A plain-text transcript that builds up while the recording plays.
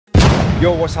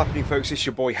Yo, what's happening, folks? It's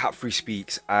your boy Hat Free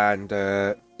Speaks, and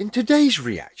in today's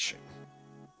reaction,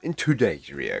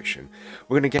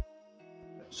 we're gonna get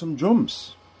some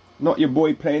drums. Not your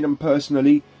boy playing them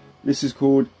personally. This is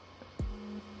called,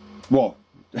 well,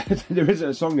 there isn't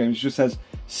a song name. It just says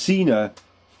Sina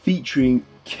featuring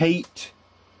Kuziakina.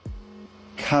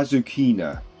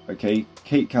 Okay,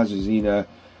 Kuziakina.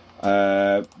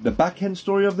 The back end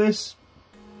story of this,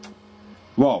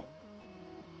 well,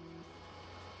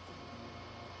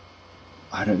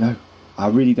 I don't know. I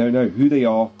really don't know who they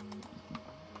are.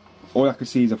 All I can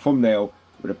see is a thumbnail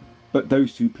with but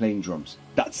those two playing drums.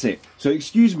 That's it. So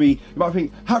excuse me, you might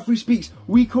think, Hat Free Speaks,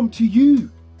 we come to you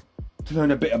to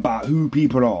learn a bit about who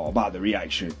people are, about the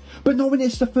reaction. But not when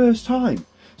it's the first time.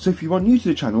 So if you are new to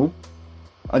the channel,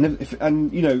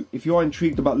 and you know, if you are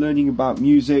intrigued about learning about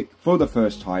music for the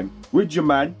first time, with your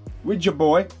man, with your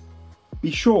boy,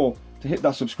 be sure to hit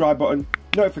that subscribe button,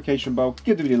 notification bell,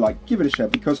 give the video a like, give it a share,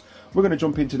 because we're going to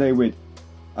jump in today with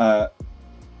a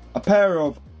pair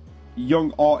of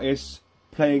young artists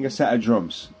playing a set of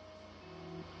drums.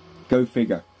 Go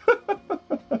figure.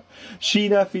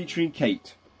 Sina featuring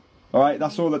Kate. Alright,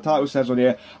 that's all the title says on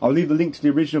here. I'll leave the link to the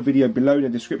original video below in the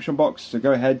description box, so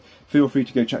go ahead, feel free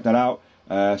to go check that out.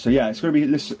 So yeah, it's gonna be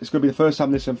the first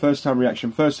time listen, first time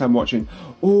reaction, first time watching,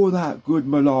 all that good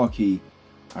malarkey.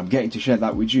 I'm getting to share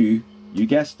that with you, you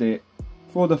guessed it,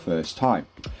 for the first time.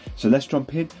 So let's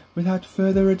jump in without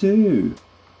further ado.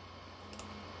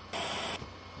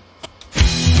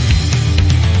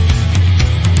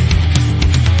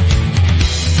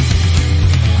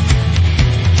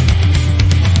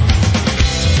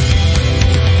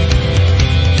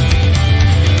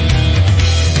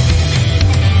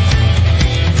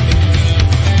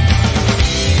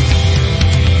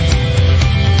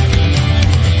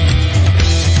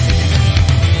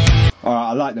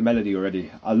 I like the melody already.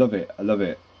 I love it. I love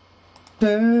it.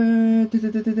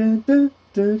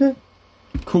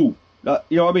 Cool.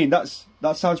 You know what I mean?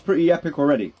 That sounds pretty epic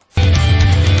already.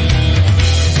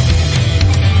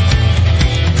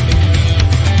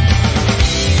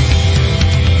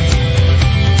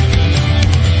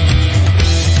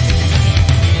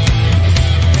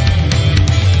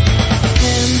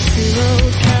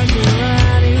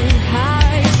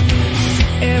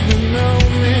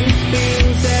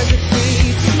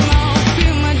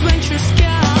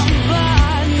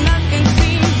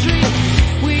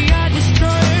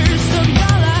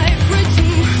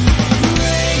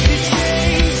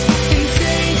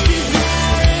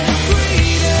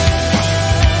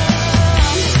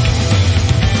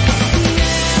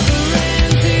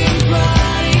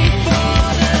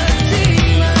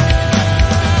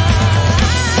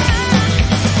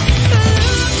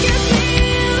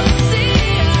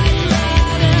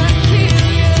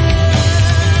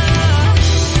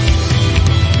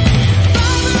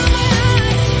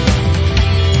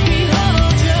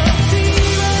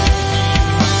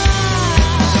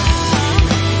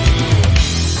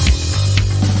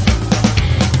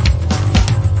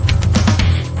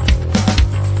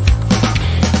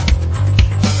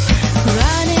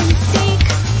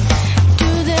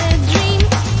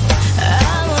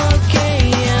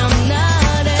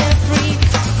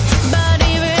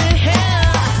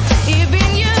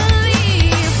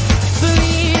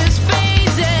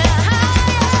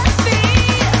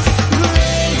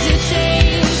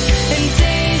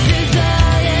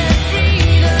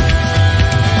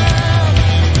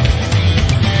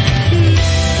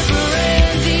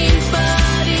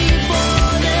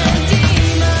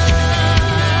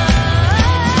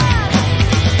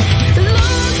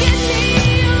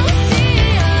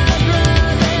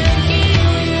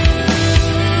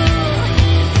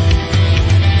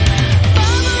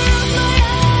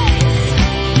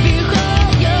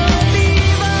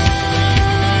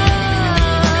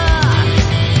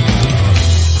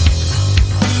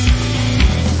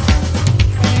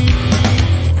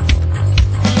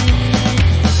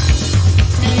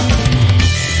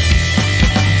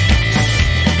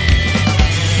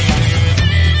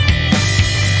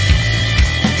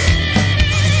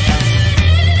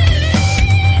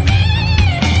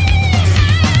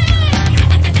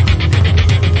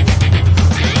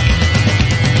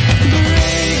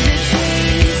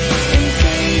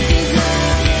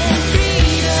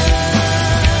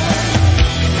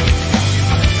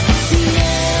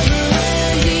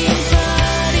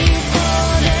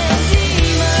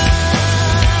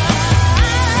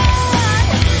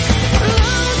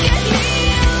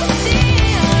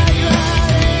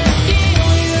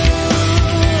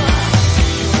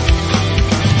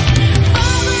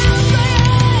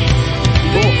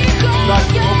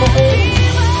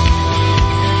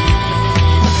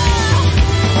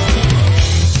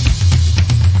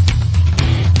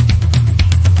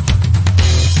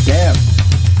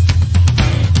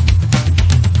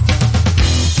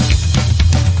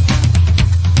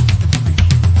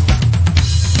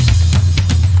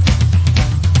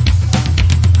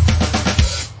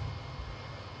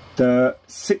 The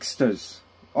Sixsters.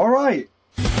 All right.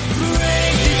 Break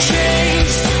the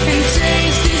chains and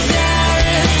taste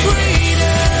desire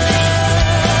freedom.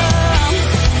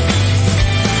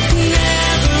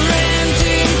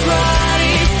 Never-ending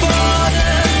party for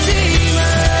the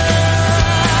demon.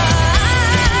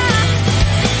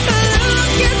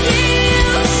 Look at me,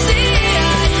 you'll see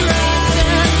I'd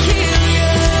rather kill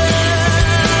you.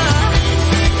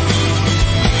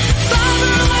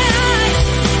 Follow my eyes,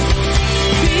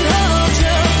 behold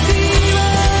your demon.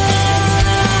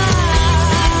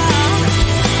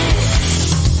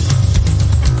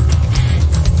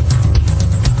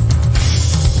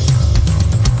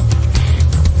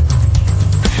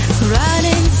 Run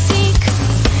and seek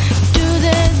to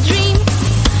the dream.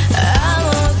 I'm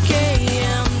okay,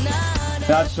 I'm not.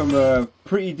 That's some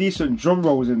pretty decent drum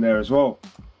rolls in there as well.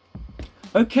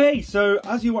 Okay, so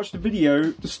as you watch the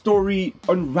video, the story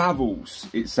unravels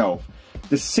itself.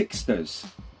 The Sixsters,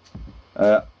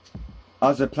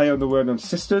 as a play on the word on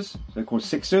sisters, they're called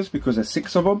Sixsters because there's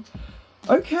 6 of them.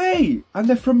 Okay, and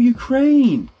they're from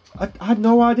Ukraine. I had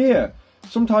no idea.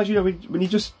 Sometimes, you know, when you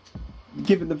just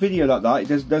given the video like that,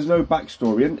 there's no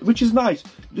backstory, and which is nice.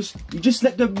 You just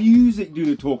let the music do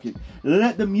the talking.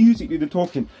 Let the music do the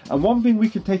talking. And one thing we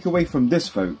can take away from this,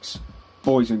 folks,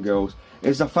 boys and girls,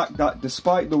 is the fact that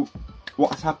despite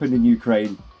what has happened in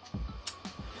Ukraine,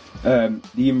 the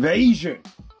invasion.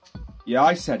 Yeah,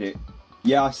 I said it.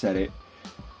 Yeah, I said it.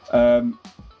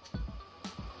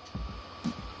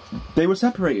 They were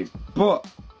separated, but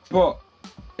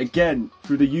again,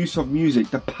 through the use of music,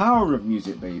 the power of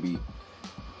music, baby,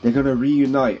 they're going to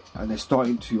reunite, and they're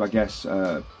starting to, I guess,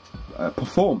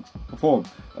 perform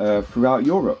throughout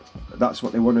Europe. That's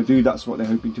what they want to do. That's what they're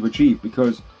hoping to achieve,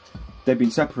 because they've been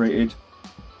separated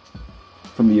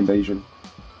from the invasion.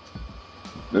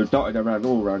 They're dotted around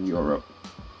all around Europe,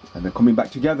 and they're coming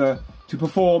back together to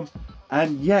perform.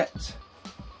 And yet,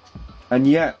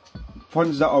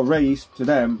 funds that are raised to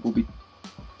them will be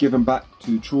given back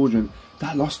to children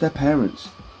that lost their parents.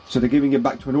 So they're giving it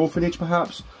back to an orphanage,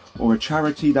 perhaps, or a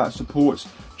charity that supports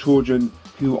children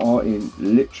who are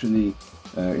literally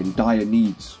in dire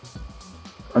needs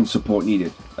and support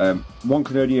needed. One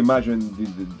can only imagine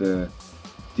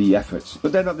the efforts.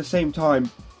 But then at the same time,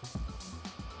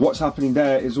 what's happening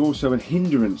there is also a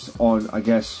hindrance on, I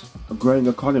guess, a growing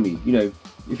economy. You know,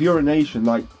 if you're a nation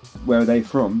like where they're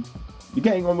from, you're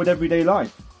getting on with everyday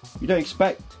life. You don't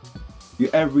expect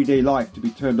your everyday life to be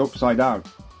turned upside down,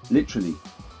 literally.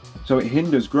 So it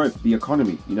hinders growth, the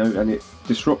economy, you know, and it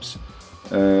disrupts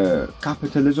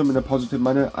capitalism in a positive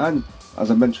manner, and, as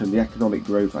I mentioned, the economic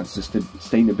growth and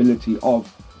sustainability of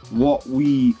what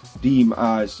we deem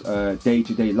as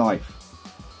day-to-day life.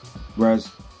 Whereas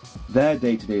their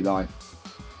day-to-day life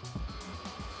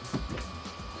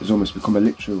has almost become a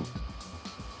literal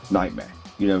nightmare,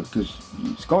 you know, because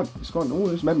it's gone, all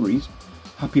those memories,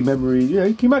 happy memories, you know,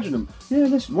 you can imagine them. Yeah,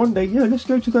 let's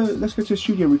go to the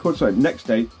studio and record something. Next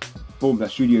day, boom,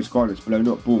 that studio's gone, it's blown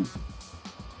up, boom.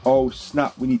 Oh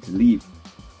snap, we need to leave.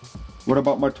 What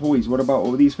about my toys? What about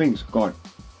all these things? Gone.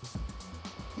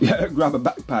 Yeah, grab a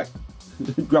backpack.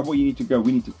 Grab what you need to go.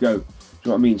 We need to go. Do you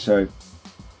know what I mean? So,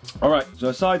 alright, so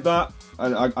aside that,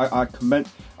 and I commend,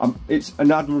 it's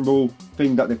an admirable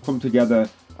thing that they've come together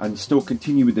and still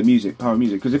continue with the music, power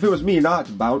music. Because if it was me and I had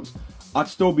to bounce, I'd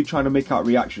still be trying to make out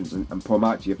reactions and put them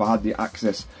out to you if I had the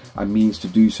access and means to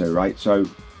do so, right? So,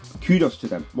 kudos to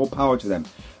them, more power to them.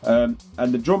 And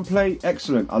the drum play,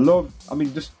 excellent. I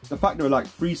mean, just the fact there were like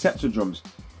 3 sets of drums.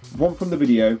 One from the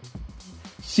video.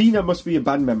 Sina must be a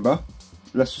band member,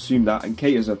 let's assume that, and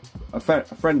Kate is a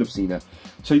friend of Sina.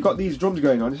 So you've got these drums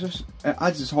going on. It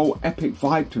adds this whole epic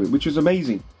vibe to it, which is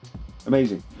amazing.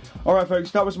 Amazing. Alright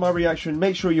folks, that was my reaction.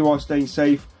 Make sure you are staying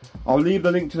safe. I'll leave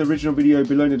the link to the original video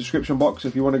below in the description box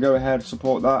if you want to go ahead and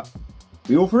support that.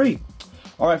 Be all free.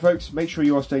 Alright folks, make sure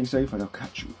you are staying safe, and I'll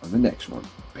catch you on the next one.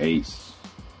 Peace.